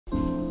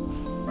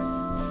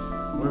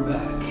We're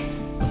back.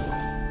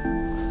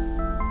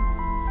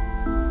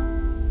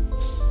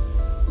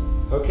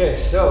 Okay,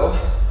 so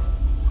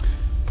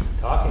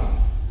talking.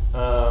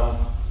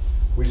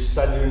 We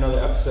decided to do another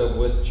episode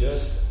with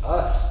just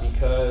us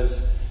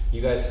because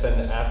you guys tend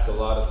to ask a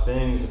lot of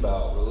things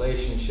about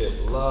relationship,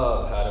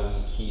 love, how do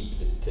we keep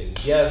it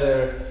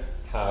together,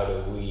 how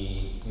do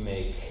we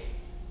make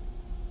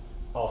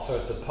all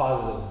sorts of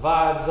positive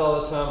vibes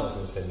all the time. I was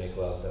going to say make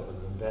love, that would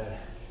have been bad.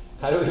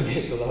 How do we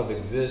make love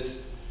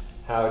exist?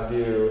 How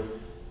do,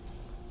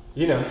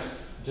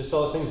 just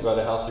all the things about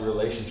a healthy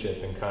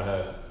relationship and kind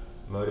of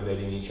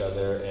motivating each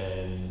other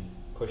and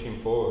pushing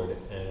forward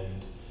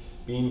and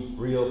being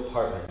real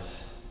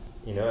partners.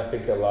 I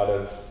think a lot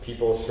of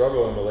people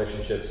struggle in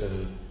relationships,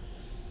 and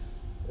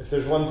if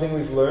there's one thing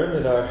we've learned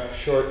in our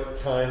short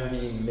time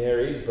being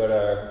married, but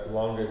our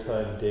longer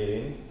time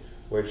dating,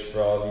 which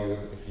for all of you,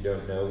 if you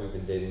don't know, we've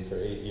been dating for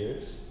 8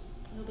 years.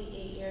 It'll be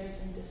 8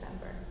 years in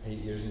December. 8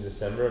 years in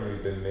December, and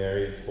we've been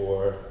married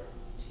for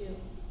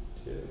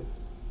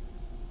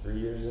 3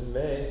 years in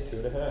May,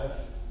 2.5.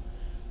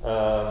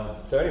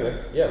 So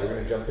anyway, yeah, we're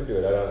going to jump into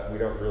it. We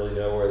don't really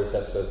know where this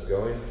episode's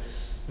going,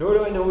 nor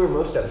do I know where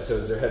most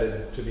episodes are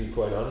headed, to be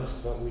quite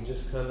honest, but we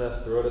just kind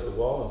of throw it at the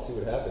wall and see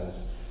what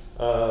happens.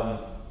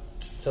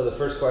 So the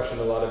first question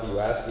a lot of you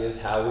ask is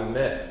how we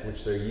met,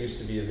 which there used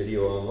to be a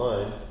video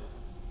online,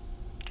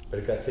 but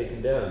it got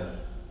taken down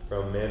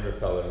from Man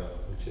Repeller,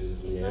 which is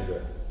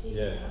Leandra.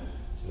 Yeah,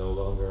 it's no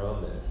longer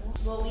on there.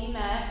 Well, we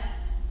met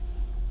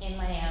in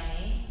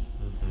Miami.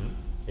 Mm-hmm.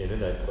 In a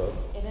nightclub.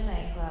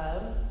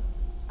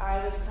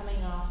 I was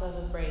coming off of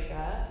a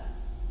breakup.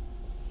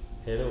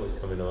 Hannah was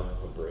coming off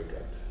of a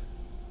breakup.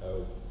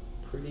 A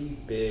pretty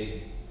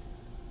big...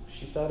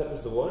 She thought it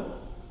was the one?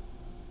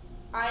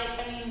 I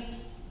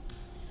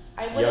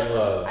would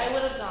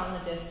have gone the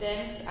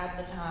distance at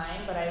the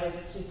time, but I was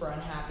super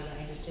unhappy and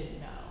I just didn't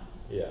know.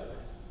 Yeah.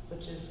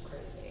 Which is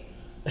crazy.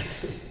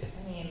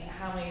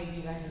 How many of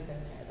you guys have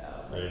been there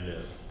though? I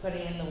know.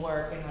 Putting in the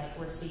work and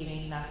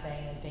receiving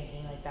nothing and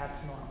thinking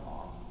that's normal.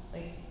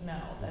 No,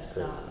 that's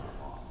not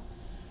normal.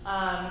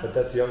 But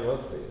that's young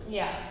love for you.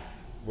 Yeah.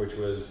 Which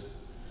was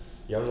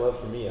young love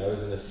for me. I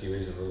was in a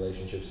series of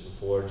relationships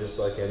before, just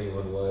like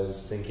anyone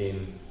was,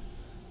 thinking,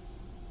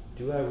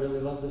 do I really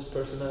love this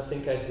person? I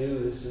think I do.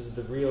 This is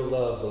the real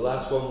love. The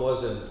last one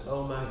wasn't.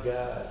 Oh my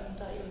God. I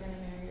thought you were going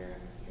to marry your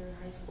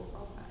high school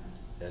girlfriend.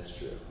 That's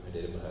true. I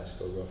dated my high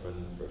school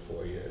girlfriend for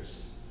 4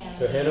 years. And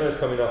so Hannah was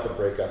coming off a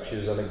breakup. She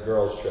was on a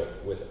girls'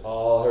 trip with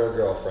all her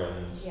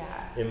girlfriends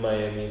in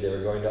Miami. They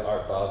were going to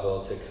Art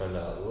Basel to kind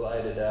of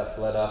light it up,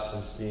 let off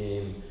some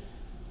steam,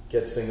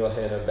 get single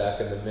Hannah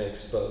back in the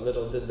mix. But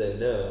little did they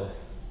know,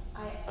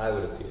 I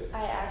would appear.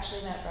 I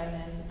actually met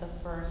Brendan the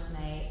first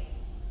night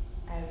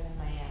I was in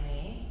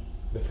Miami.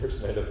 The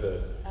first night of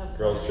the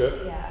girls'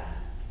 trip? Yeah.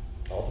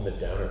 Ultimate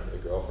downer for the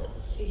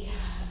girlfriends. Yeah.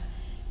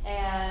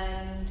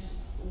 And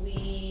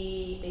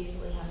we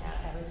basically hung out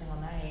every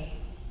single night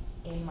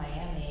in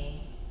Miami.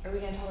 Are we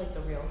going to tell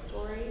the real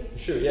story?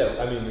 Sure,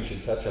 yeah. We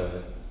should touch on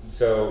it.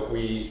 So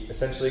we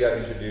essentially got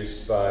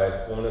introduced by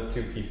one of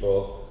two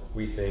people,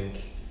 we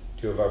think,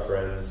 two of our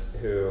friends,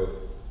 who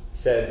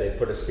said they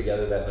put us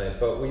together that night.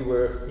 But we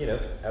were,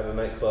 at a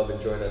nightclub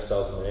enjoying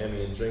ourselves in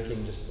Miami and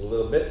drinking just a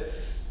little bit.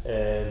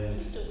 And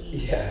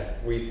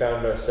we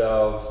found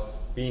ourselves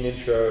being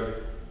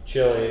introed,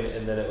 chilling,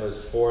 and then it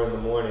was 4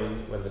 a.m.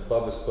 when the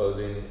club was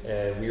closing,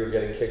 and we were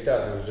getting kicked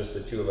out, and it was just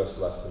the two of us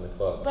left in the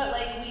club. But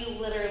we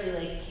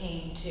literally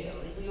came to.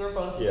 We were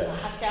both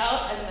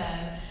blackout, and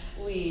then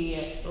we... I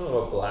don't know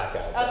about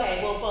blackout.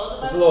 Okay, well, both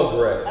of us... It's a little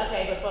gray.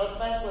 Okay, but both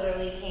of us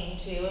literally came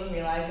to and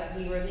realized that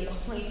we were the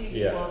only two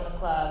people in the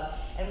club,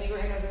 and we were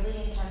in a really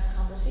intense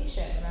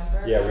conversation,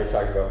 remember? Yeah, we were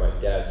talking about my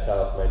dad's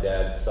health. My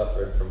dad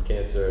suffered from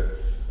cancer,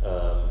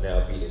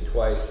 now beat it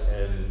twice,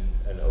 and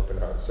an open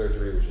heart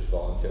surgery, which is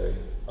voluntary.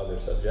 Other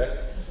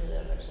subject.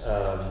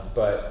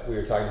 But we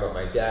were talking about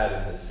my dad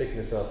and his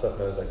sickness and all stuff,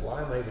 and I was like,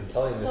 why am I even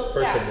telling this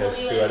person this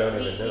who I don't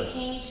even know? We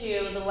came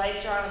to, the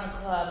lights are on in the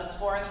club, it's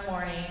 4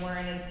 a.m, we're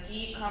in a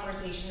deep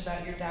conversation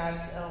about your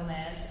dad's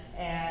illness,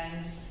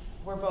 and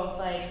we're both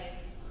like,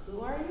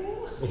 who are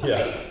you?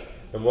 Yeah,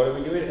 and what are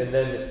we doing? And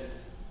then,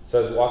 so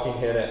I was walking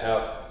Hannah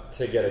out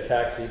to get a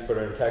taxi, put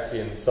her in a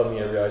taxi, and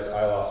suddenly I realized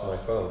I lost my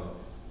phone,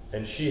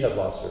 and she had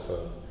lost her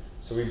phone.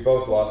 So we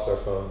both lost our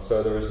phones,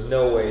 so there was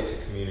no way to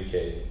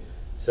communicate.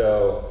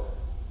 So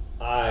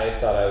I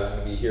thought I was going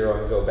to be a hero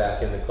and go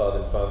back in the club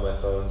and find my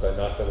phone, so I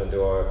knocked on the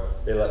door,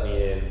 they let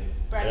me in.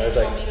 Brendan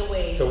told me to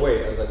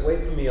wait. I was like, wait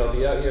for me, I'll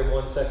be out here in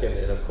 1 second.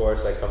 And of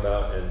course I come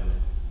out and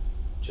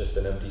just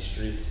an empty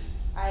street.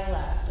 I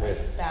left, I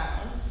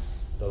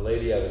bounced. The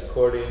lady I was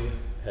courting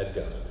had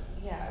gone.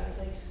 Yeah, I was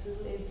like, who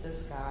is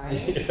this guy?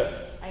 Yeah.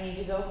 I need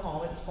to go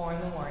home, it's 4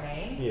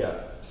 a.m.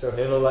 Yeah, so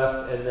Hannah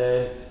left, and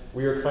then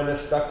we were kind of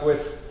stuck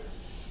with,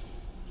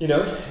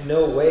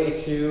 no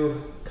way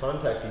to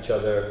contact each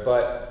other,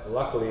 but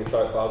luckily it's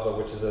Art Basel,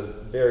 which is a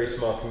very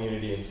small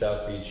community in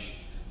South Beach,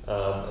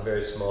 a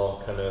very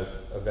small kind of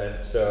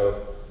event.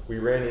 So we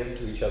ran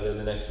into each other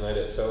the next night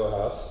at Soho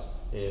House,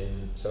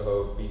 in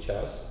Soho Beach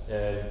House,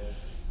 and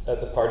at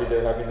the party they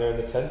were having there in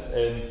the tents,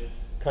 and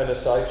kind of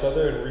saw each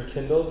other and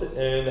rekindled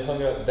and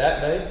hung out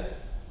that night.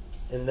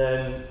 And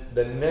then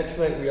the next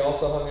night we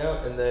also hung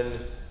out, and then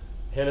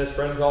Hannah's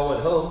friends all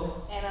went home.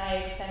 And I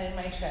extended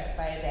my trip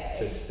by a day.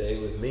 To stay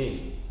with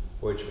me,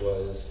 which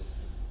was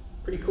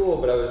pretty cool,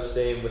 but I was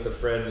staying with a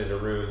friend in a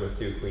room with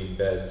 2 queen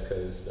beds,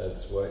 because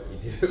that's what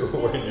you do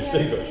when you're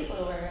single.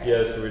 Sleepover, right?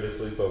 Yeah, so we did a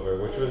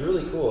sleepover, which was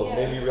really cool. Yeah,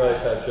 It made me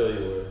realize how chill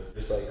you were.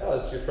 Just like, oh,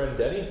 this is your friend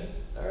Denny?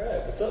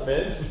 Alright, what's up,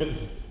 man?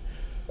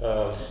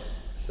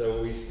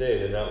 So we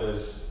stayed, and that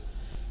was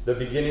the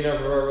beginning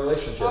of our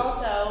relationship.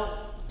 Also,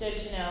 good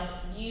to know,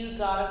 you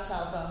got a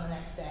cell phone the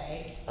next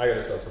day. I got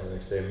a cell phone the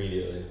next day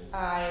immediately.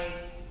 I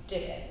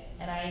didn't.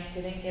 And I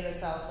didn't get a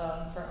cell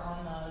phone for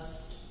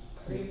almost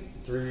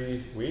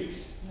 3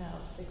 weeks?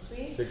 No, 6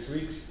 weeks? 6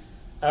 weeks?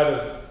 Out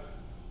of...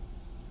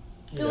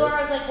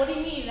 I was like, what do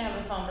you mean you didn't have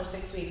a phone for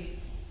 6 weeks?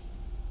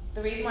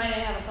 The reason why I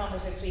didn't have a phone for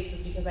 6 weeks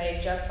is because I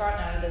had just gotten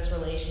out of this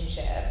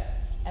relationship,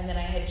 and then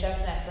I had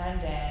just met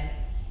Brendan,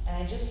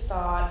 and I just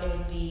thought it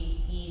would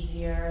be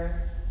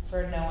easier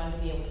for no one to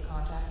be able to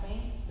contact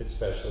me.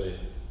 Especially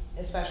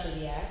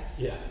the ex.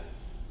 Yeah.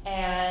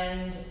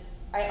 And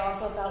I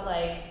also felt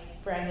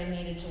like Brendan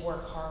needed to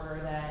work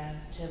harder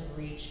than to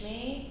reach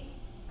me.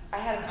 I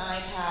had an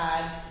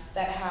iPad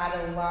that had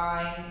a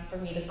line for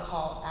me to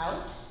call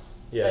out,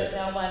 but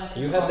no one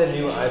could. You had the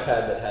new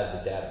iPad that had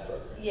the data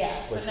program. Yeah,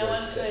 but no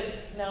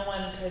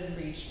one could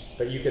reach me.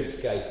 But you could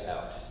Skype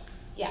out.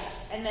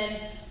 Yes, and then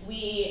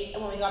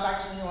when we got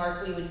back to New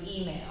York, we would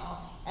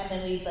email, and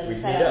then we'd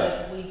set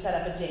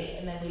up a date,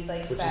 and then we'd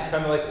Which is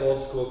kind of like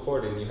old school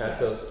courting. You had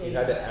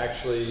to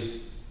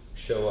actually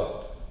show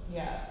up.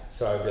 Yeah.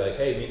 So I'd be like,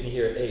 hey, meet me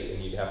here at 8,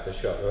 and you'd have to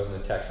show up. It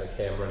wasn't a text like,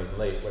 hey, I'm running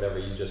late, whatever.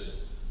 You just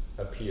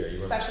appear.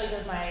 Especially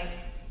because my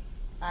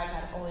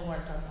iPad only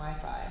worked on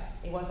Wi-Fi.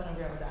 It wasn't a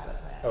real data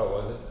plan. Oh, it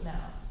wasn't? No.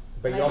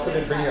 But you also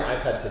didn't bring your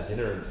iPad to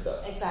dinner and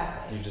stuff.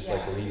 Exactly. You just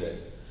leave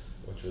it,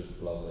 which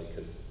was lovely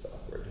because it's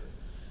awkward.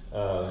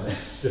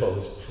 Still,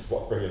 just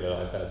bringing an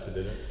iPad to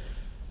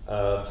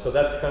dinner. So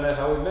that's kind of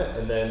how we met.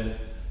 And then,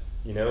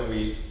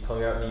 we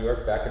hung out in New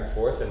York back and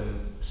forth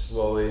and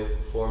slowly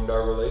formed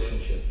our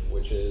relationship,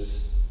 which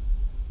is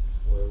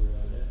where we're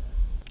at now.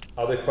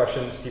 Other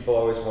questions people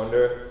always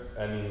wonder,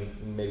 I mean,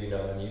 maybe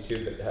not on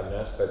YouTube, but haven't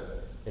asked,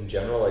 but in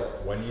general, like,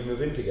 when do you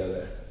move in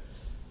together?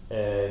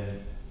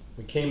 And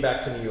we came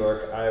back to New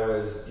York. I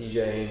was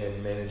DJing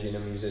and managing a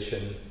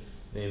musician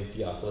named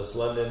Theophilus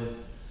London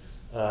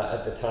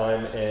at the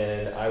time,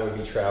 and I would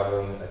be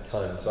traveling a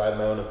ton. So I had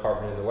my own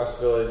apartment in the West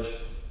Village.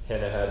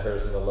 Hannah had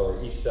hers in the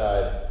Lower East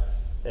Side.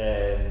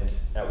 And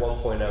at one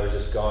point I was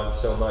just gone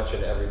so much,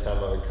 and every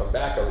time I would come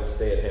back, I would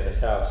stay at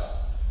Hannah's house.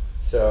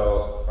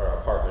 Or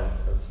apartment.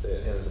 I would stay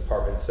at Hannah's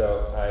apartment.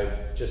 So I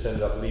just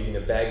ended up leaving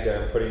a bag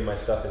there and putting my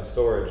stuff in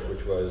storage,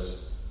 which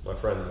was my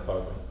friend's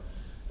apartment.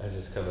 I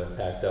just kind of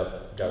packed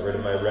up, got rid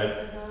of my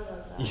rent,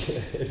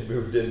 and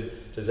moved in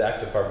to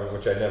Zach's apartment,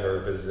 which I never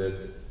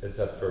visited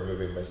except for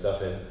moving my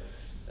stuff in.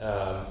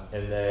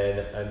 And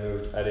then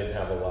I didn't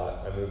have a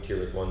lot. I moved here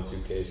with 1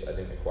 suitcase. I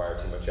didn't acquire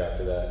too much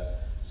after that.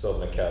 Sold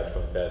my couch,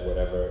 my bed,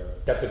 whatever.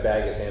 Kept a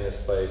bag at Hannah's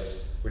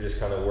place. We're just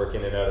kind of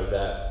working in and out of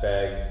that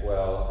bag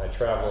while I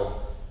traveled.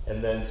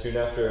 And then soon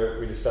after,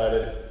 we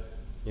decided,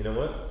 you know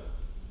what?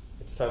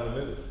 It's time to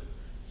move.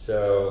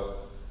 So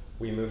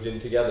we moved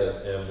in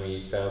together, and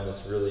we found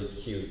this really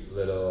cute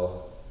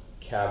little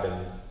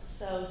cabin.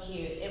 So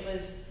cute. It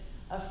was,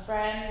 a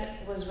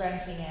friend was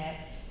renting it,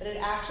 but it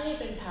actually had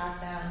been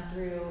passed down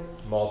through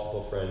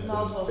multiple friends,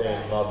 mother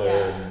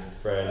yeah. and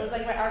friend. It was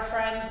like our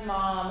friend's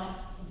mom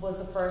was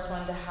the first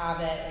one to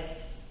have it,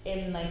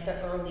 in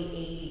the early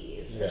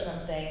 80s or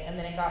something, and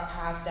then it got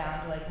passed down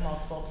to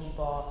multiple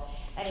people.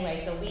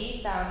 Anyway, so we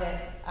found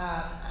it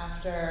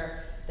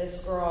after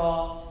this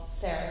girl,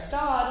 Sarah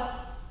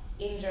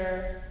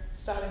Stodinger,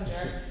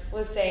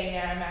 was staying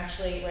there. I'm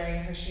actually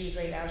wearing her shoes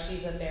right now.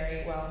 She's a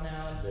very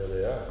well-known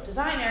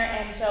designer,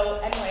 and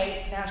so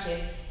anyway, now she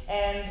is.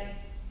 And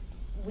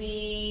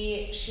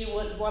she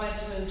wanted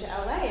to move to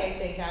LA, I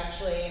think,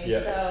 actually,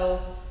 and so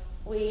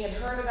we had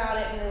heard about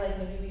it, and we were like,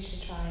 maybe we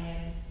should try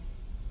and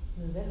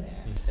move in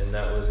there. And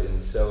that was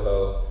in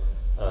Soho,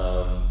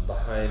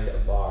 behind a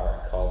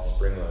bar called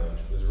Spring Lounge.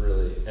 It was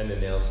really, and a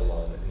nail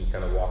salon, and you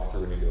kind of walk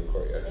through and into a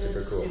courtyard.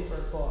 Super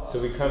cool. So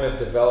we kind of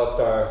developed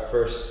our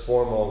first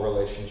formal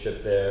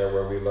relationship there,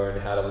 where we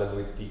learned how to live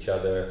with each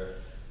other,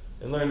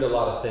 and learned a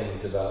lot of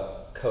things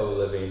about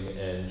co-living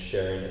and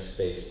sharing a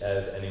space,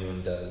 as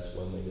anyone does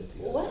when they get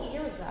together. What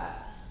year was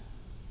that?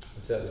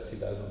 I'd say that was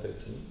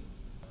 2013.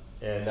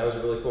 And that was a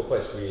really cool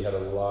place. We had a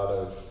lot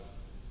of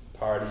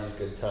parties,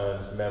 good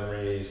times,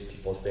 memories,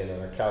 people staying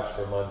on our couch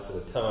for months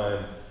at a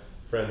time,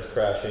 friends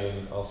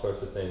crashing, all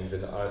sorts of things.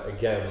 And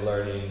again,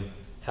 learning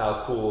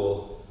how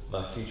cool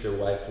my future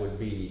wife would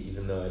be,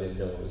 even though I didn't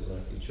know it was my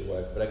future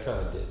wife, but I kind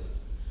of did.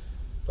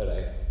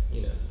 But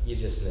you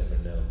just never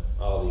know.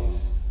 All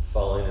these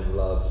falling in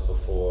loves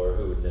before,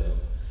 who would know?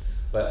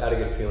 But I had a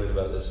good feeling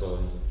about this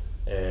one.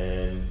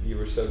 and you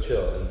were so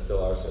chill and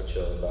still are so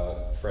chill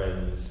about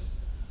friends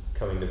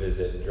coming to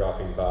visit and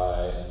dropping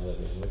by and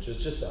living, which is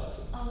just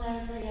awesome. I'll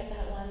never forget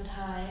that one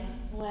time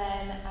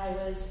when I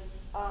was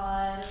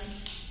on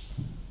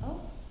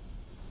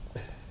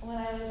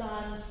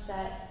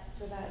set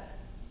for that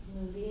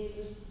movie. It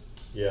was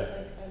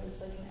I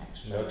was like an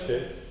extra.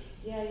 Milkshake?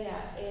 Yeah,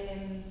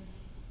 in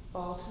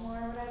Baltimore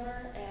or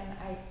whatever, and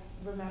I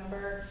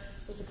remember I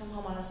was supposed to come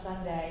home on a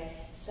Sunday.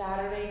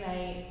 Saturday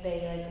night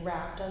they like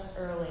wrapped us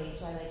early,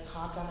 so I like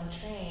hopped on a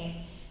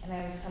train and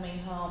I was coming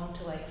home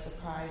to like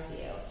surprise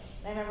you.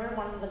 And I remember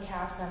one of the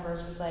cast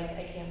members was like,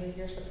 I can't believe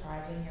you're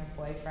surprising your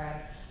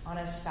boyfriend on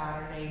a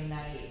Saturday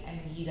night and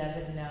he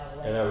doesn't know.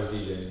 Like, and I was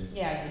DJing.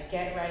 Yeah, like,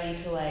 get ready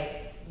to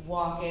like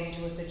walk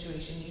into a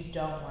situation you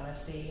don't want to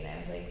see. And I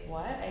was like,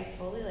 what? I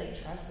fully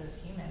like trust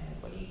this human.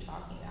 Like, what are you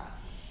talking about?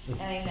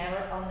 And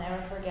I'll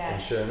never forget.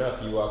 And sure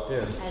enough, you walked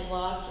in. I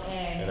walked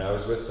in. And I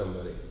was with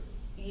somebody.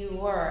 You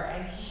were,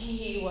 and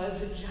he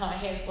was a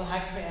giant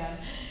black man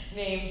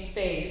named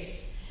Face.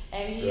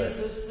 And That's he's right.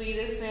 the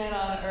sweetest man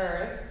on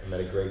earth. I met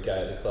a great guy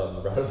at the club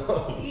and brought him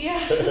home. Yeah.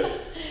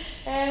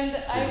 And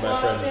I He's my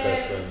walked friend's in,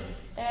 best friend.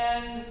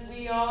 and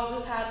we all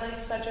just had like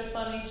such a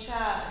funny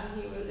chat,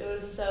 and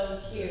it was so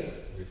cute. Yeah,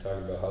 we were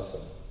talking about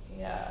hustle.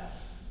 Yeah.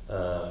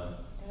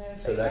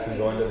 So that can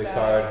go into the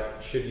card.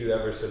 Should you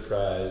ever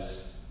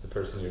surprise the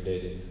person you're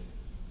dating?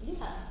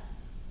 Yeah.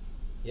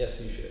 Yes,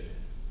 you should.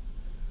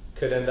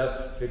 Could end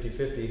up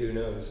 50-50, who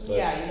knows? But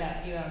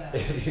yeah, you don't know.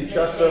 if you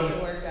trust them,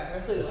 it worked out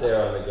really let's well.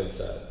 err on the good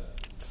side.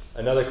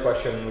 Another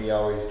question we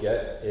always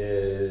get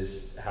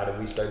is, how did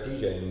we start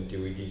DJing?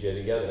 Do we DJ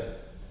together?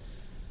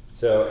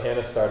 So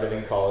Hannah started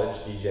in college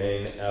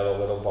DJing at a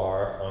little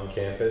bar on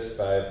campus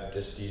by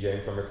just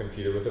DJing from her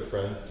computer with a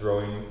friend,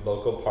 throwing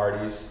local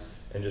parties,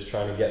 and just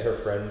trying to get her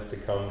friends to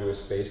come to a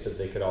space that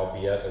they could all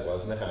be at that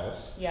wasn't a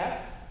house. Yeah.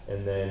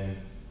 And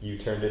then you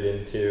turned it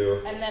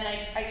into... And then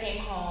I came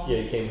home. Yeah,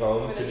 you came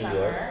home to New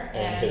York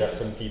and hit up and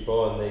some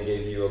people, and they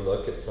gave you a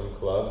look at some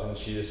clubs, and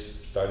she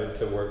just started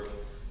to work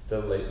the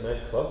late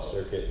night club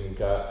circuit and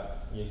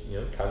got, you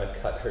know, kind of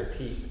cut her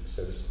teeth,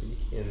 so to speak,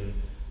 in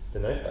the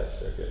nightlife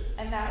circuit.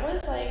 And that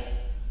was like,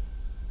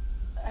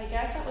 I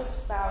guess that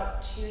was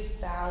about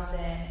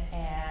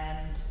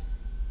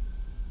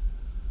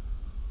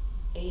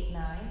 2008,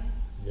 9.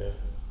 Yeah.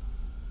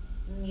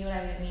 And you and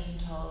I didn't meet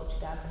until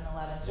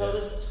 2011. So Yeah. it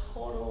was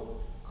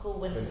total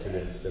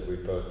coincidence. That we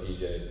both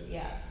DJ'd.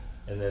 Yeah.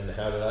 And then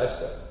how did I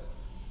start?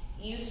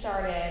 You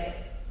started,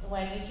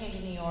 when you came to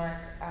New York,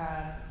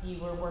 you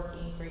were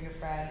working for your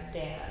friend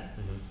Dan,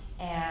 Mm-hmm.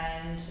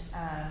 and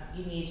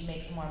you needed to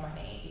make some more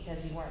money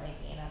because you weren't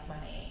making enough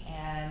money.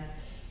 And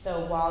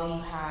so while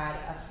you had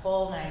a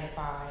full 9 to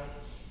 5,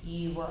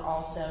 you were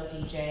also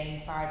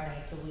DJing 5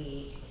 nights a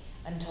week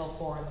until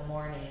 4 in the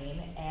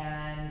morning.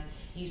 And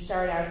you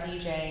started out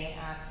DJing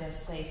at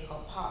this place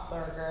called Pop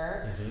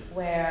Burger, Mm-hmm.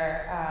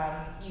 where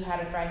you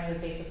had a friend who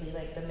was basically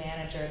like the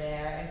manager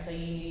there, and so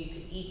you knew you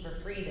could eat for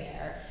free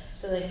there.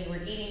 So then you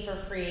were eating for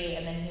free,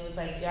 and then he was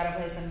like, you gotta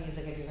play some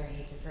music if you're gonna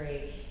eat for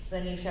free. So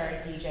then you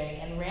started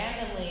DJing, and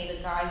randomly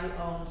the guy who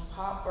owns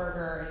Pop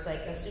Burger is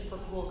like a super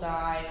cool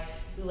guy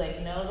who like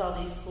knows all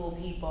these cool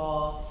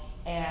people,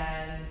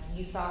 and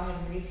you saw him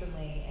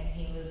recently, and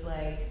he was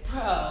like,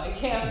 bro, I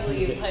can't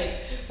believe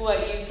like what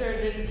you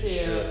turned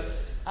into. Sure.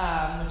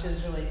 Which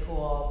is really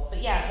cool. But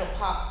yeah, so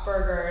Pop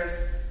Burgers,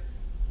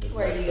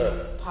 where you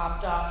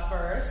popped off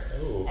first,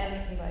 Ooh.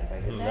 and you like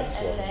and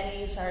then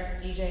you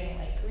started DJing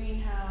like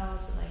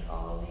Greenhouse and like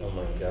all of these Oh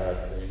my places. God,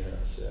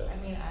 Greenhouse, yeah. I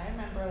mean, I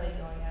remember like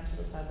going out to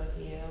the club with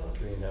you.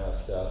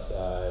 Greenhouse,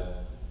 Southside,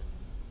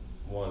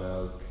 One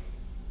Oak,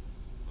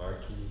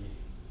 Marquee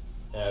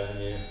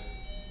Avenue,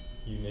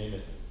 you name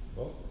it.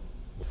 Well,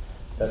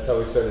 that's how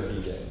we started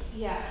DJing.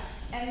 Yeah,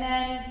 and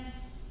then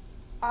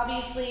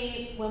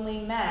obviously when we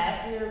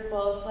met, we were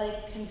both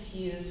like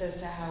confused as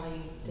to how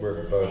we did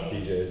We're the both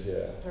same DJs,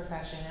 yeah.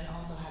 profession and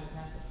also hadn't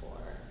met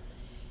before.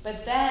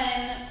 But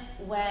then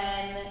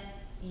when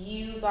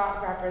you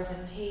got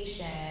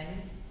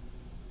representation,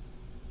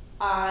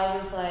 I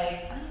was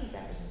like, I need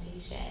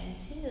representation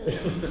too.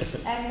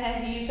 And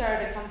then you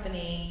started a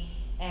company,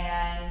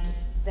 and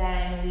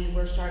then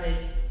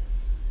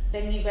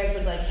then you guys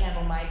would like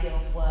handle my deal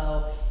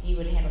flow, you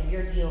would handle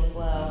your deal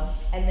flow,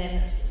 and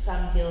then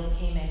some deals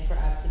came in for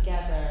us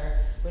together,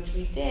 which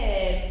we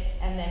did,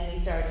 and then we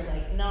started to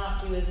like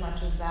not do as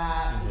much as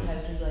that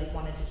because we like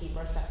wanted to keep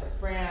our separate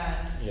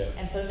brands. Yeah.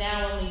 And so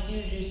now when we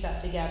do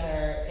stuff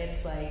together,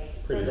 it's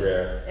like Pretty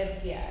rare.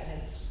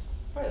 And it's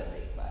for the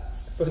big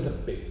bucks. For the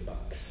big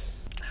bucks.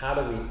 How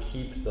do we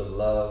keep the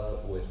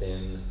love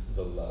within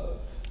the love?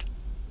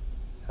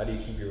 How do you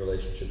keep your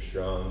relationship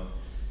strong?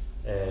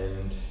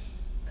 And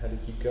how do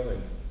you keep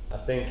going? I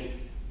think,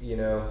 you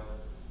know,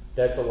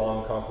 that's a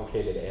long,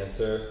 complicated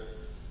answer.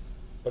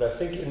 But I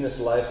think in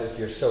this life, if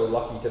you're so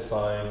lucky to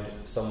find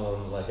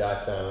someone like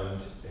I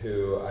found,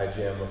 who I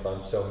jam with on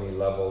so many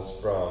levels,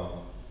 from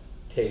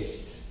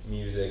tastes,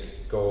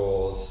 music,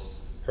 goals,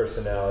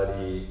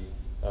 personality,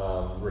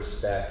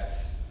 respect,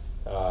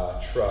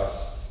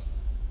 trust,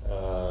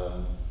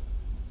 Um,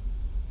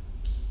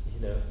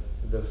 you know,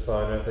 the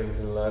finer things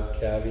in life,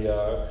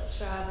 caviar.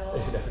 Travel.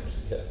 You know,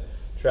 yeah,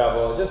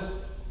 travel. Just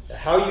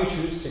how you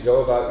choose to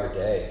go about your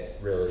day,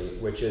 really,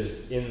 which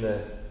is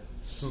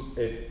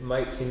it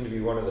might seem to be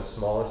one of the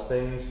smallest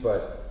things,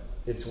 but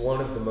it's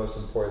one of the most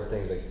important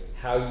things. Like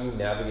how you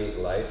navigate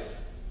life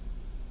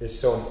is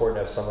so important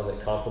to have someone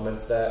that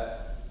complements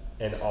that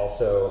and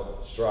also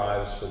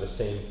strives for the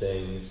same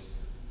things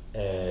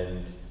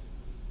and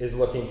is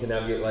looking to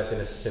navigate life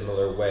in a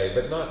similar way,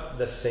 but not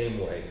the same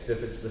way. Because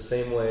if it's the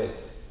same way,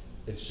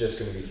 it's just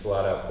going to be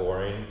flat out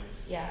boring.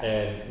 Yeah.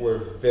 And we're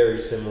very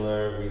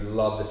similar. We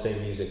love the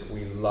same music.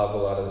 We love a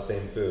lot of the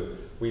same food.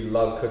 We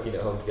love cooking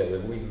at home together.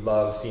 We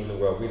love seeing the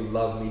world. We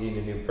love meeting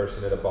a new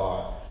person at a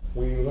bar.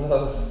 We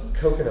love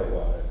coconut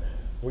water.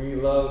 We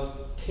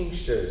love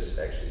tinctures.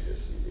 Actually,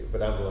 just you do,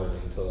 but I'm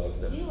learning to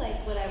love them. You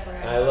like whatever.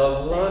 I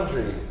love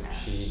laundry.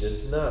 She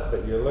does not,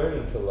 but you're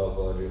learning to love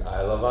laundry.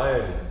 I love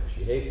ironing.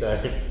 She hates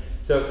ironing.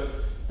 So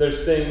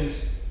there's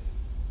things,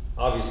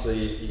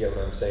 obviously, you get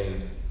what I'm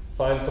saying.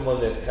 Find someone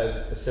that has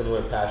a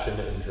similar passion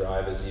and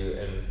drive as you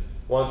and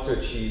wants to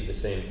achieve the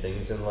same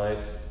things in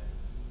life,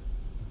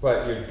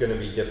 but you're going to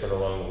be different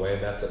along the way,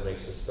 and that's what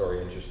makes the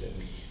story interesting.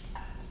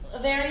 A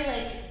very,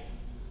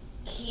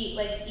 key,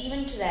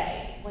 even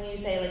today, when you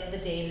say, the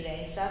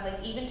day-to-day stuff,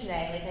 even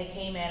today, I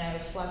came in, I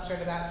was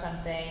flustered about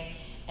something,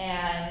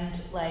 and,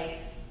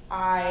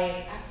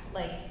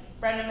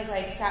 Brendan was,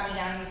 sat me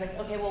down, and he's like,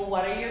 okay, well,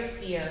 what are your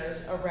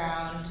fears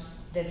around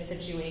this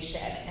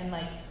situation? And,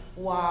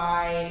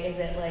 why is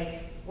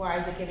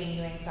it giving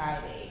you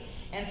anxiety?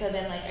 And so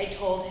then I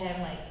told him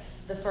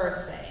the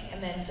first thing,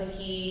 and then so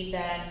he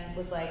then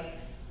was like,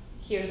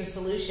 here's a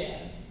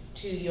solution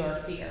to your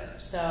fear.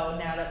 So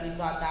now that we've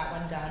got that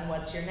one done,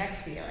 what's your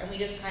next fear? And we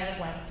just kind of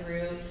went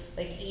through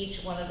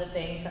each one of the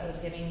things that was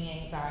giving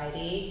me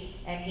anxiety,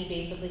 and he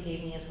basically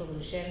gave me a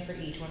solution for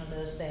each one of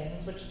those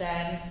things, which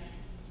then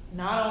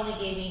not only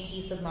gave me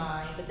peace of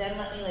mind, but then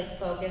let me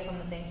focus on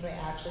the things that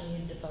I actually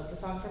needed to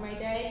focus on for my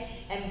day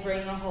and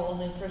bring a whole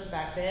new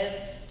perspective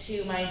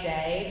to my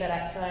day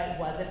so I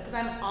wasn't, because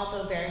I'm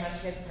also very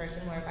much the type of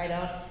person where if I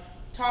don't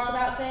talk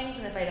about things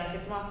and if I don't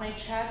get them off my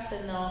chest,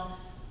 then they'll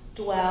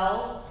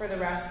dwell for the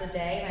rest of the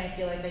day, and I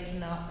feel like I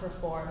cannot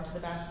perform to the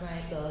best of my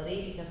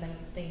ability because I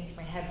think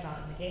my head's not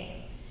in the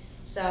game.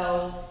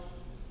 So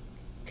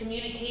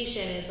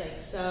communication is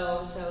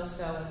so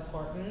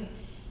important.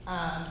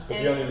 But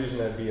the only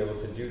reason I'd be able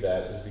to do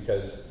that is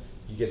because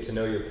you get to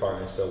know your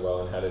partner so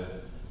well and how to,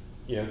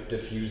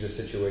 diffuse a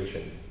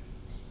situation.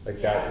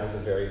 That was a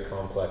very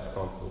complex,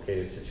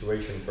 complicated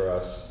situation for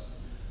us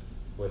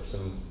with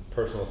some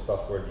personal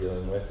stuff we're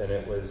dealing with, and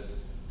it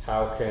was,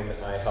 how can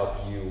I help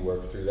you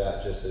work through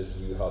that just as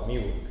you help me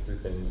work through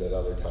things at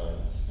other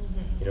times?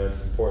 Mm-hmm.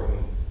 It's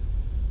important.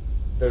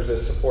 There's a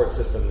support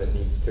system that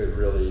needs to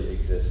really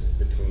exist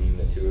between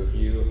the two of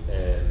you,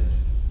 and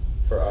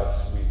for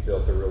us, we've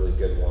built a really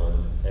good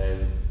one.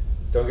 And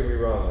don't get me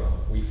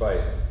wrong, we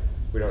fight.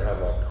 We don't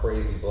have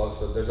crazy bloods,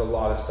 but there's a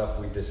lot of stuff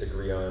we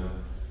disagree on.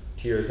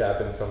 Tears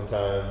happen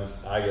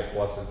sometimes. I get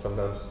flustered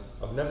sometimes.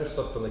 I've never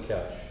slept on the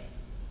couch.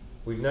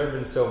 We've never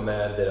been so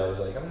mad that I was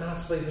like, I'm not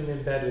sleeping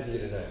in bed with you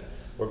tonight.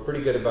 We're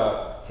pretty good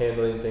about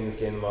handling things,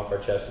 getting them off our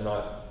chest.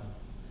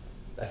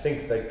 I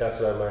think that's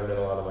what I learned in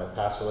a lot of my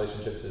past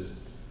relationships is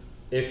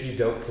if you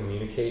don't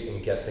communicate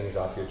and get things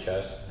off your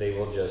chest, they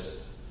will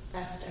just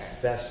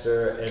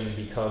fester and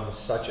become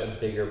such a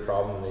bigger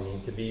problem than they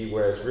need to be,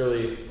 whereas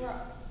really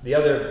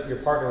your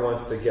partner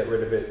wants to get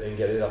rid of it and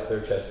get it off their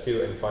chest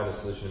too and find a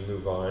solution to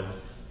move on,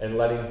 and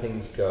letting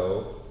things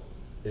go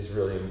is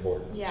really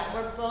important. Yeah,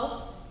 we're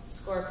both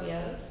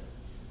Scorpios,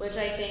 which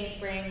I think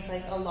brings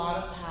a lot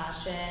of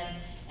passion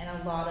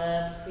and a lot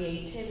of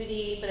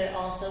creativity, but it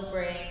also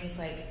brings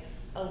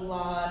a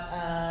lot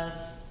of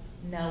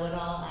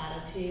know-it-all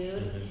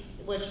attitude,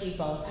 mm-hmm. which we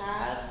both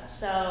have.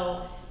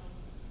 So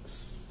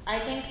I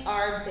think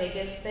our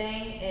biggest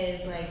thing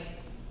is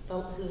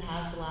who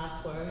has the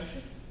last word.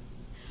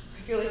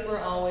 I feel like we're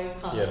always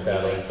constantly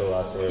battling for the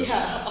last word.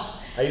 Yeah.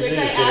 I usually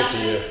just give it to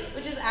you.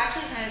 Which is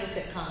actually kind of a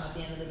sitcom at the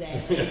end of the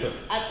day.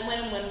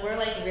 When we're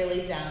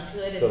really down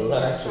to it and we're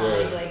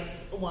trying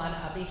to one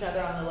up each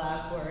other on the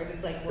last word,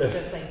 it's we're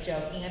just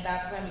joking at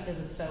that point because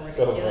it's so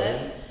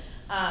ridiculous. So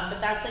but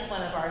that's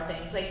one of our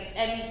things.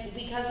 And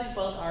because we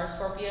both are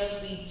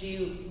Scorpios,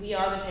 we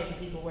are the type of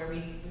people where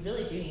we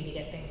really do need to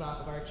get things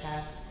off of our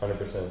chest.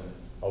 100%.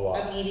 A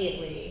lot.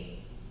 Immediately.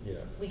 Yeah.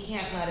 We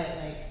can't let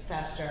it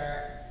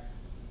fester.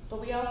 But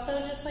we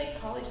also just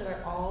call each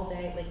other all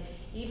day.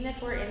 Even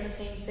if we're in the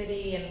same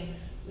city and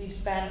we've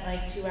spent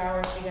 2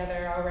 hours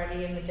together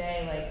already in the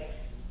day,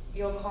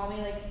 you'll call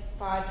me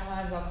 5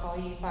 times, I'll call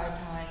you 5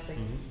 times.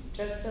 Mm-hmm.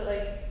 Just to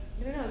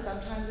I don't know,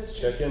 sometimes it's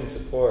just check in,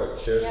 support,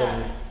 share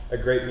a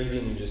great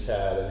meeting you just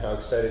had and how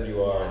excited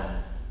you are.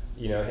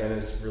 Yeah.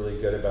 Hannah's really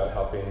good about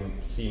helping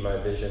see my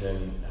vision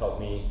and help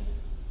me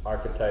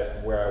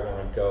archetype where I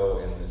want to go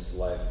in this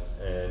life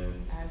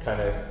and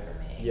kind of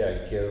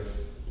give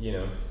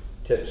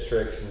tips,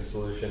 tricks, and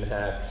solution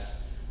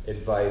hacks,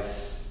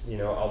 advice,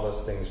 all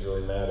those things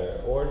really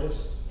matter. Or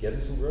just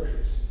getting some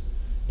groceries.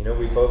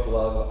 We both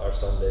love our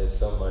Sundays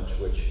so much,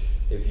 which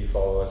if you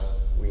follow us,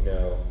 we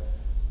know.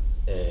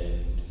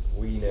 And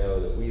we know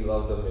that we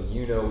love them, and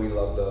we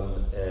love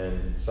them.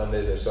 And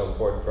Sundays are so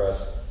important for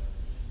us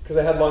because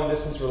I had long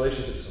distance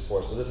relationships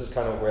before. So this is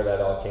kind of where that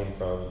all came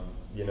from.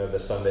 The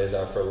Sundays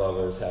are for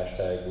lovers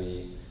hashtag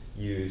we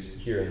use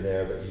here and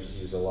there, but used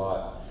to use a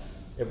lot.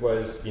 It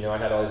was, I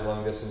had all these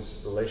long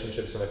distance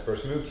relationships when I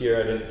first moved here.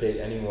 I didn't date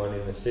anyone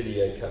in the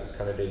city. I was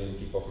kind of dating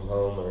people from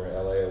home or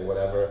LA or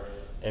whatever.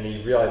 And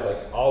you realize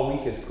all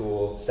week is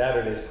cool,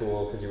 Saturday's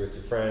cool because you're with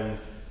your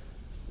friends.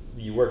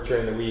 You work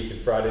during the week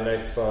and Friday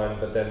night's fun,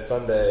 but then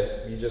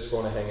Sunday you just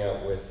want to hang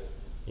out with,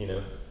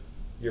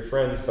 your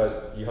friends,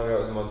 but you hung out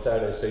with them on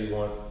Saturday, so you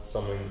want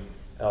someone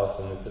else,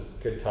 and it's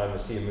a good time to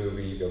see a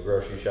movie, go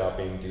grocery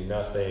shopping, do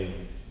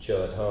nothing,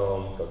 chill at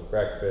home, go to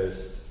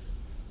breakfast,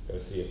 go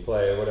see a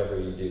play, whatever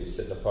you do,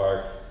 sit in the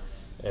park,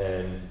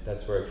 and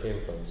that's where it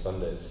came from.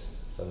 Sundays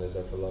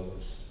are for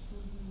lovers.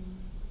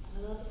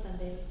 I love a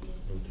Sunday with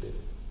you. Me too.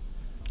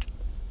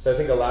 So I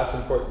think the last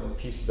important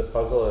piece of the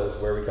puzzle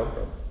is where we come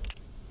from.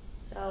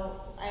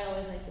 So I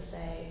always like to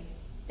say,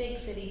 big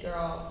city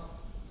girl,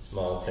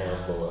 small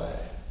town boy.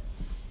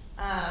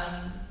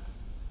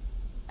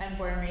 I'm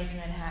born and raised in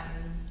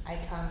Manhattan. I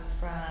come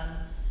from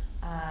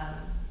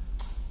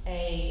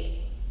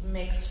a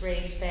mixed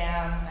race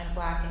fam. I'm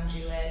Black and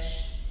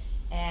Jewish,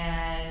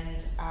 and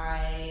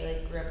I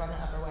grew up on the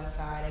Upper West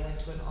Side. I went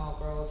to an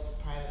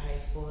all-girls private high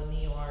school in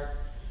New York,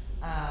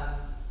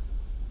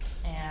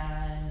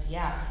 and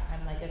yeah,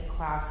 I'm a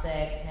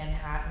classic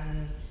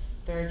Manhattan,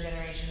 third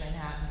generation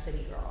Manhattan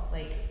city girl.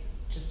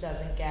 Just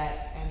doesn't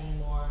get any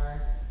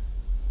more.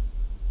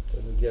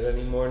 Doesn't get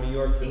any more New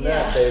York than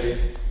that,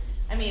 baby.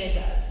 I mean, it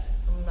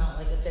does. I'm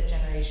not a fifth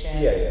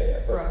generation. Yeah.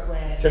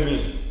 Brooklyn. To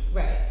me.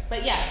 Right.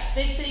 But yes,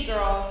 big city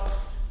girl.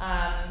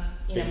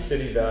 Big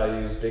city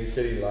values, big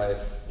city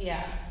life.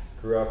 Yeah.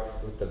 Grew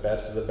up with the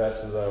best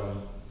of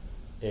them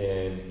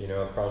in,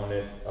 a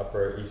prominent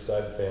Upper East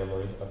Side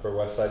family, Upper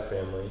West Side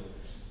family,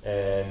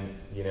 and,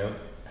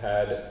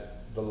 had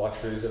the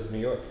luxuries of New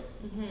York.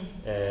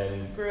 Mm-hmm.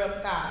 And grew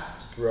up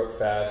fast,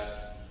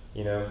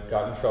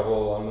 got in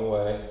trouble along the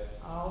way.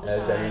 All the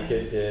as time. Any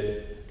kid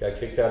did, got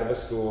kicked out of a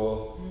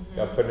school, Mm-hmm.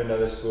 got put in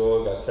another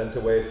school, got sent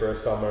away for a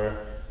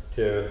summer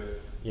to,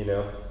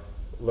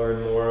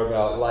 learn more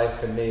about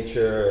life and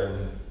nature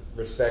and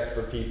respect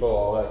for people,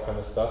 all that kind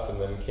of stuff, and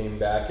then came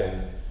back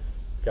and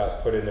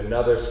got put in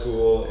another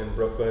school in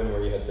Brooklyn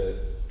where you had to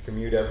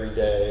commute every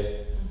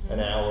day, Mm-hmm. an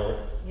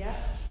hour. Yeah.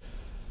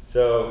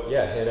 So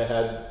yeah, Hannah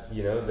had,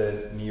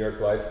 the New York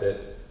life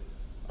that,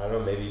 I don't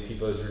know, maybe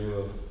people dream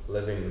of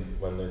living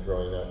when they're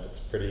growing up. It's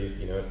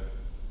pretty,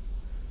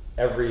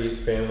 every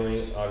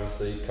family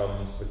obviously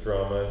comes with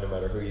drama, no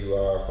matter who you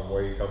are, from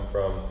where you come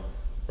from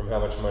how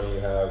much money you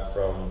have,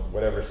 from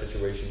whatever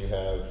situation you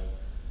have,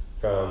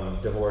 from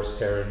divorced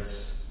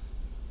parents,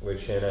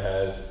 which Hannah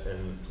has,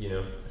 and,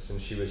 since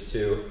she was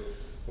 2,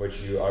 which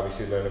you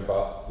obviously learn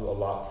about a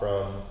lot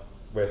from,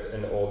 with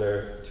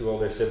two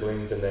older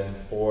siblings, and then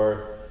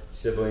 4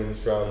 siblings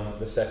from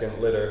the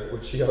second litter,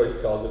 which she always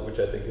calls it, which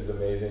I think is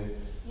amazing.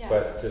 Yeah.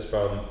 But just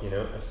from,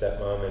 a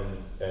stepmom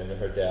and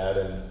her dad,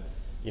 and,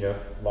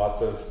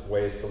 lots of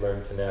ways to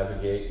learn to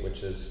navigate,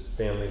 which is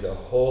family's a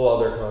whole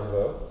other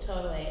convo.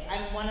 Totally.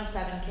 I'm one of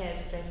 7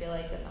 kids, which I feel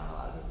like that not a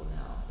lot of people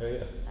know. Oh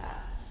yeah.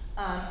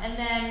 That. And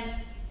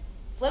then,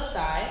 flip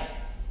side,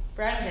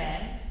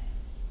 Brendan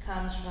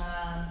comes from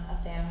a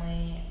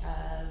family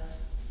of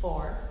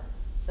 4.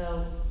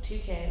 So 2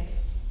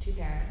 kids, 2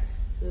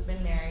 parents, who have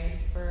been married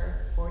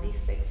for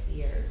 46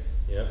 years.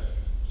 Yeah.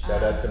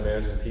 Shout out to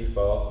Mares and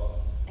Peafall.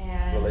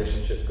 And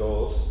relationship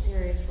goals.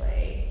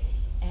 Seriously.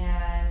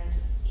 And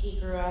he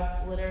grew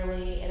up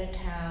literally in a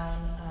town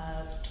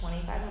of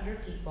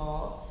 2,500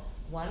 people,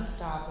 1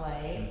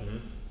 stoplight. Mm-hmm.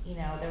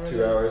 There was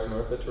 2 hours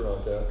north of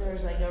Toronto. There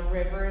was a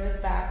river in his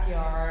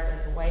backyard,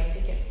 a white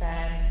picket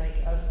fence,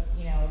 a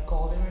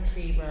golden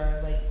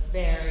retriever,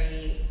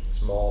 very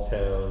small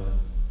town,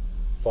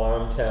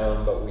 farm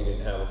town, but we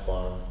didn't have a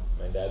farm.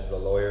 My dad's the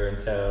lawyer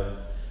in town,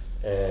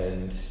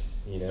 and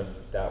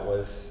that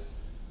was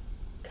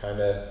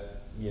kind of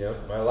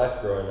my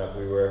life growing up.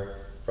 We were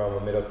from a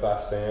middle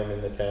class fam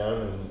in the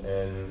town,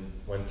 and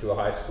went to a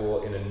high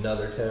school in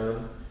another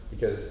town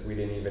because we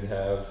didn't even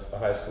have a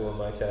high school in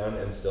my town,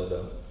 and still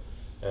don't.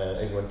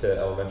 I went to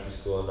elementary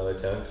school in another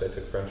town because I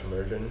took French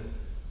immersion,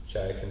 which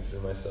I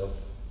consider myself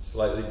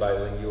slightly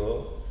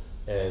bilingual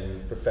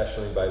and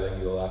professionally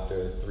bilingual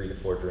after 3 to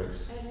 4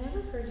 drinks. I've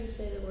never heard you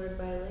say the word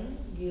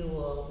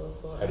bilingual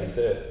before. How do you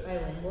say it?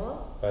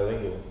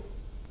 Bilingual?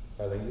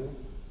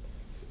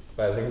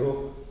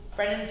 Bilingual?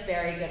 Brendan's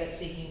very good at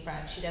speaking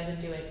French. He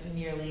doesn't do it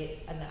nearly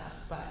enough,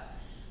 but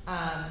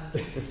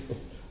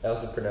I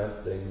also pronounce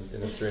things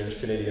in a strange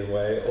Canadian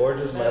way, or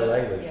just my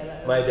language.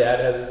 Yeah, my dad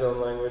has his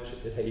own language.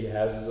 He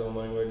has his own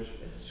language.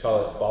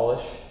 Call it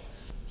Fallis.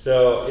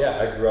 So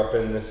yeah, I grew up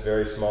in this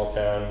very small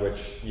town, which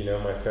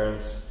my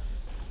parents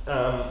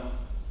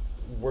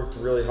worked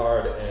really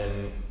hard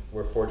and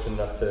were fortunate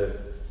enough to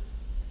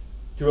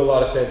do a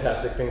lot of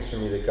fantastic things for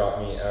me that got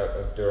me out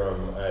of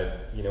Durham.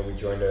 We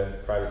joined a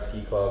private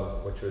ski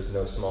club, which was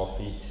no small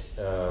feat,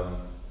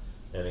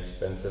 and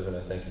expensive, and I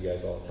thank you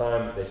guys all the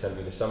time. They sent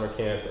me to summer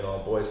camp and all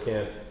boys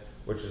camp,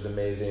 which was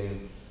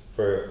amazing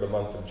for the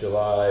month of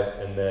July,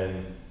 and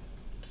then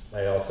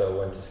I also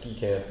went to ski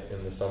camp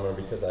in the summer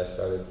because I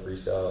started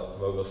freestyle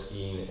mogul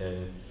skiing,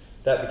 and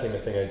that became a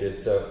thing I did.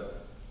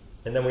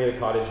 And then we had a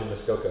cottage in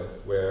Muskoka,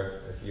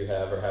 where, if you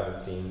have or haven't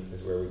seen,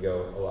 is where we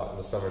go a lot in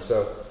the summer.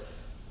 So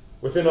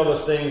within all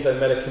those things, I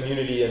met a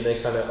community, and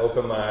they kind of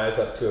opened my eyes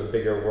up to a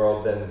bigger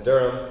world than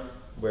Durham,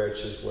 which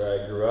is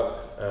where I grew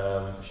up.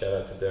 Shout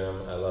out to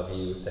Durham. I love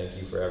you. Thank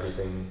you for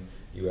everything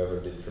you ever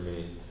did for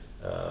me.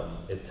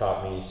 It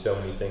taught me so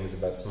many things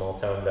about small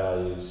town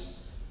values,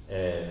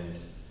 and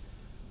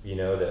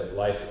that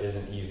life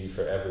isn't easy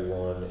for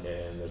everyone,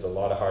 and there's a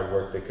lot of hard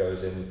work that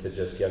goes into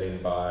just getting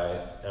by.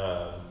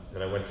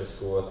 And I went to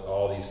school with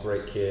all these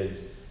great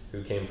kids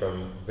who came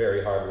from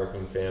very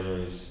hardworking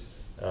families.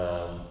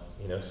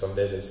 Some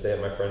days I'd stay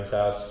at my friend's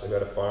house. I go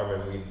to farm,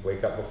 and we'd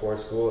wake up before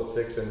school at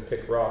 6 and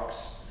pick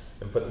rocks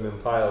and put them in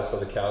piles so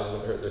the cows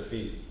wouldn't hurt their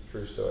feet.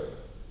 True story.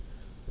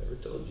 Never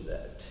told you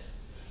that.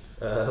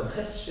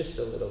 That's just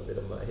a little bit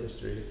of my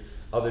history.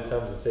 Other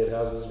times I stayed at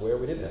houses where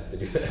we didn't have to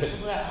do that.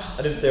 Wow.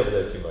 I didn't stay over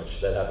there too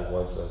much. That happened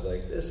once, and I was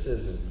like, this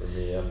isn't for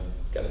me. I'm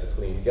kind of a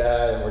clean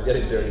guy, and we're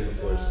getting dirty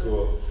before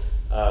school.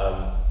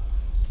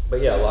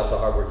 But yeah, lots of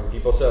hardworking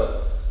people.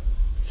 So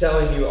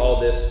telling you all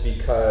this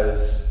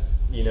because,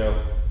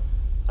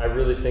 I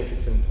really think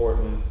it's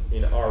important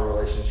in our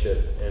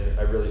relationship, and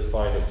I really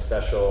find it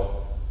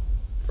special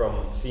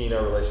from seeing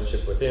our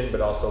relationship within,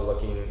 but also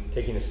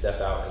taking a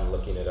step out and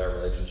looking at our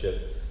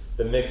relationship.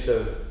 The mix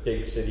of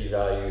big city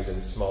values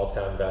and small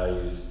town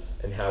values,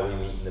 and how we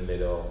meet in the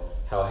middle,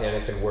 how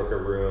Hannah can work a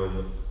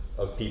room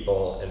of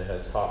people and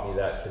has taught me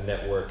that, to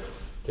network,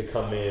 to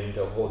come in,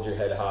 to hold your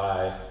head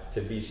high,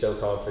 to be so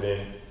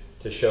confident,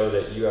 to show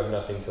that you have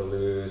nothing to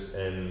lose,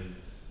 and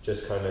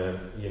just kind of,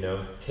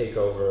 take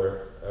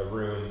over a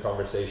room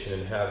conversation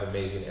and have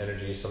amazing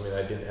energy is something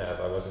I didn't have.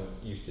 I wasn't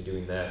used to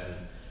doing that. And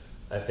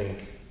I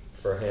think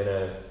for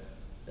Hannah,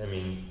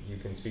 you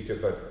can speak to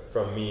it, but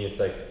from me, it's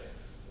like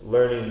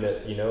learning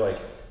that,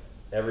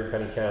 every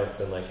penny counts,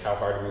 and how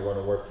hard we want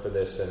to work for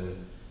this,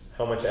 and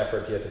how much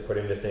effort you have to put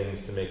into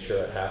things to make sure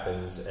it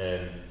happens,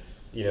 and,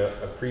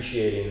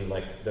 appreciating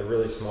the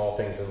really small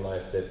things in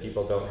life that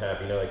people don't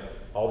have,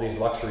 all these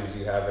luxuries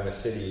you have in a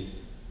city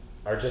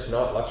are just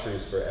not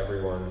luxuries for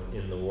everyone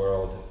in the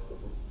world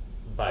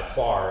by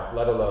far,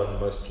 let alone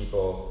most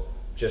people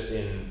just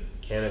in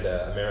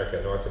Canada,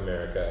 America, North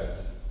America,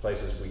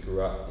 places we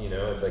grew up.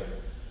 It's like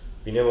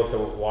being able to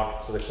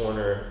walk to the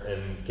corner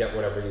and get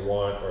whatever you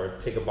want, or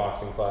take a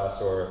boxing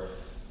class, or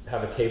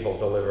have a table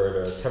delivered,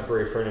 or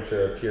temporary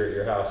furniture appear at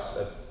your house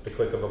at the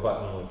click of a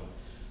button.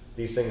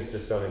 These things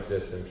just don't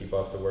exist, and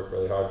people have to work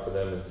really hard for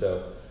them. And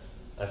so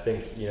I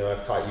think,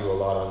 I've taught you a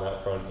lot on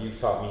that front. You've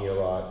taught me a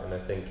lot, and I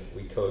think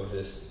we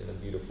coexist in a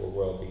beautiful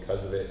world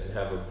because of it, and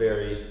have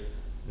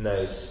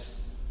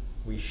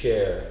we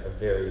share a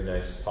very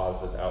nice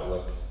positive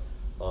outlook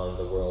on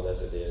the world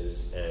as it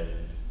is, and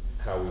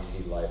how we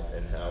see life,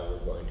 and how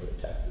we're going to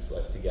attack this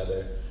life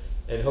together,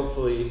 and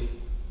hopefully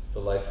the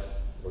life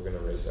we're going to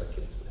raise our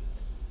kids with.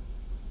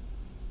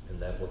 And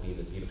that will be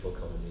the beautiful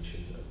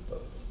culmination of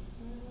both.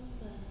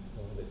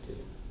 I love it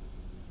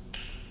too.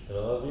 And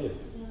I love you.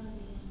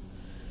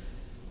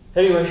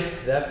 Anyway,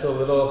 that's a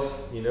little,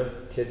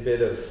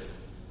 tidbit of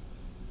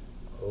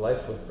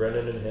life with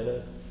Brennan and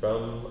Hannah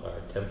from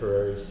our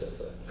temporary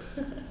sofa,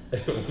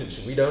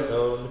 which we don't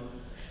own.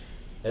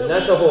 And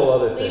that's a whole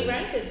other thing. We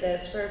rented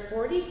this for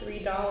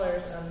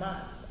 $43 a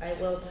month, I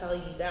will tell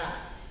you that,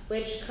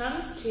 which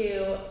comes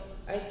to,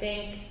 I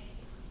think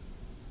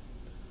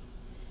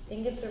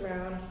it's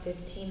around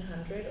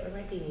 $1,500, or it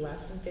might be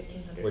less than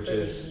 $1,500 for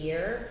the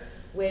year,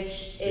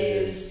 which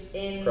is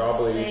insane.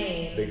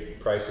 Probably the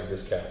price of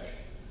this couch,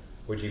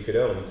 which you could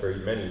own for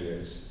many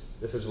years.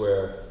 This is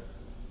where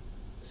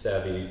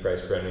savvy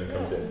price Brendan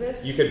comes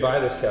in. You could buy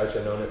this couch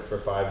and own it for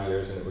 5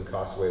 years, and it would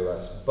cost way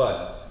less.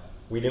 But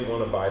we didn't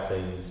want to buy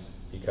things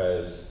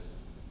because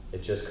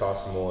it just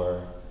costs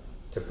more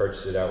to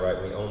purchase it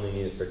outright. We only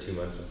need it for 2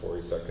 months before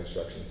we start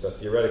construction. So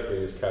theoretically,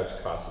 this couch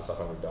costs us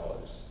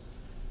 $100,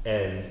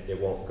 and it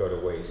won't go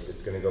to waste.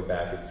 It's going to go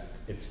back.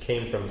 It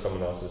came from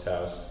someone else's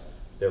house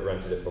that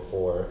rented it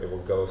before. It will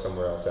go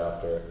somewhere else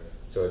after.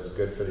 So it's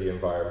good for the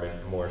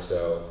environment more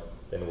so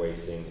than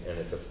wasting, and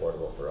it's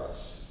affordable for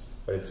us.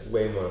 But it's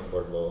way more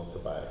affordable to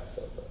buy a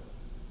sofa.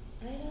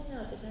 I don't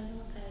know, depending on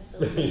what kind of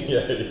sofa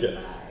you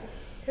buy.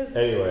 Because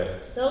anyway,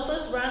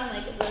 sofas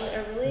run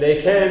really they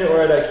expensive. can,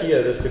 or at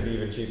IKEA this could be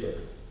even cheaper,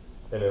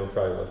 and it would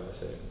probably look the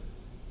same.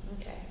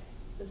 Okay,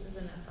 this is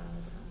enough on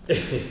this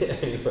conversation.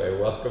 Anyway,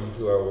 welcome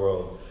to our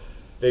world.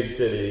 Big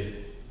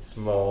city,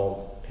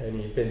 small,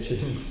 penny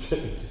pinching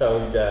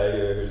town guy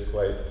here who's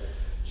quite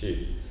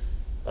cheap.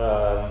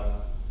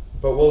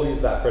 But we'll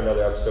leave that for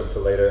another episode for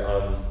later,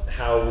 on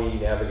how we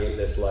navigate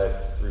this life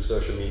through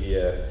social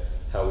media,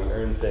 how we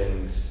earn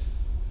things,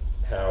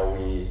 how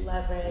we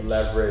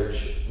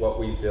leverage what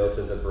we built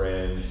as a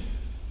brand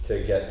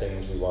to get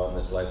things we want in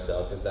this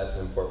lifestyle, because that's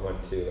an important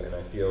one too, and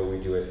I feel we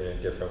do it in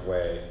a different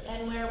way.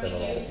 And where we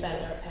do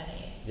spend our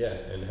pennies. Yeah,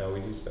 and how we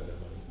do spend our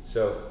money.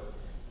 So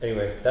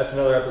anyway, that's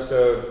another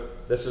episode.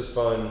 This was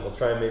fun. We'll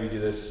try and maybe do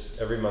this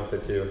every month or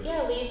two.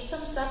 Yeah, leave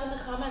some stuff in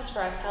the comments for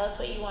us. Tell us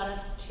what you want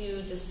us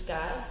to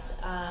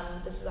discuss.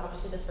 This is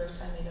obviously the first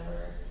time we've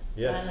ever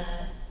done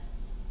a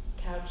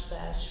couch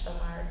sesh from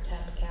our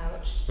temp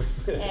couch.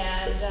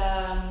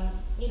 And,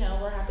 you know,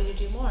 we're happy to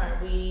do more.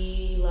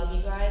 We love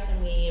you guys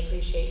and we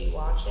appreciate you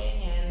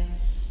watching. And,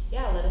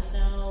 yeah, let us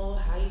know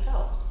how you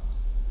felt.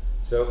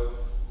 So,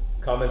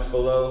 comments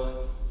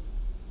below.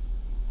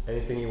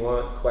 Anything you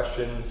want,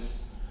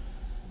 questions,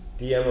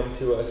 DM them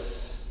to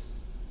us.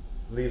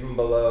 Leave them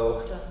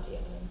below. Don't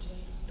DM them to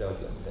me. Don't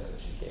DM them.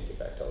 She can't get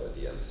back to all the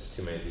DMs.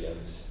 Too many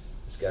DMs.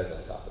 This guy's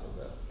on top of them,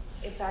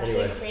 though. It's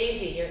actually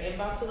crazy. Your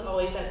inbox is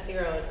always at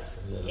 0.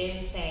 It's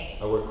insane.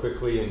 I work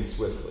quickly and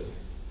swiftly.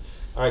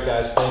 All right,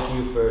 guys. Thank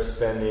you for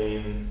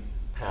spending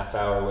half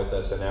hour with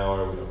us, an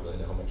hour. We don't really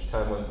know how much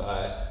time went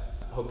by.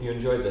 Hope you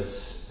enjoyed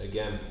this.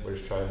 Again, we're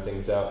just trying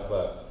things out,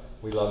 but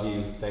we love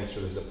you. Thanks for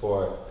the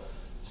support.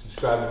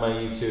 Subscribe to my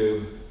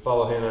YouTube.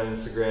 Follow him on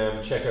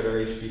Instagram. Check out our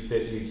HB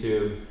Fit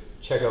YouTube.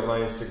 Check out my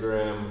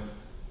Instagram.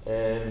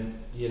 And,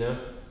 you know,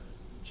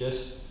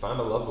 just find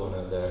a loved one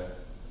out there.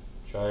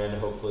 Try and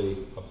hopefully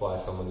apply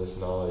some of this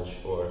knowledge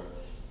or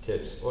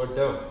tips, or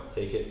don't.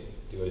 Take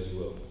it, do as you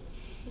will.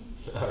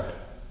 All right.